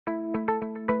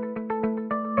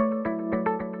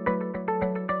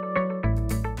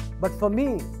But for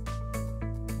me,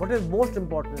 what is most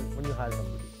important when you hire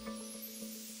somebody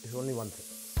is only one thing.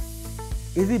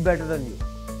 Is he better than you?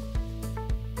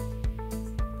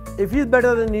 If he's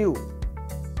better than you,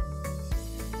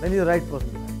 then he's the right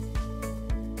person to hire.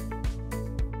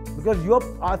 Because you're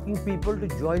asking people to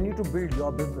join you to build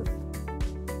your business.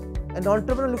 An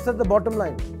entrepreneur looks at the bottom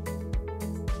line.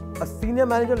 A senior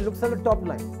manager looks at the top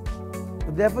line.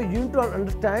 So therefore, you need to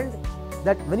understand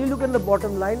that when you look at the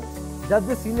bottom line, does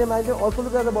the senior manager also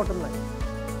look at the bottom line?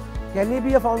 Can he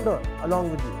be a founder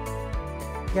along with you?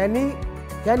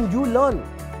 Can you learn?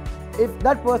 If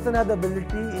that person has the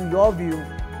ability, in your view,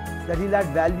 that he'll add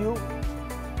value,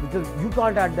 because you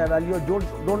can't add that value or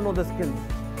don't know the skills,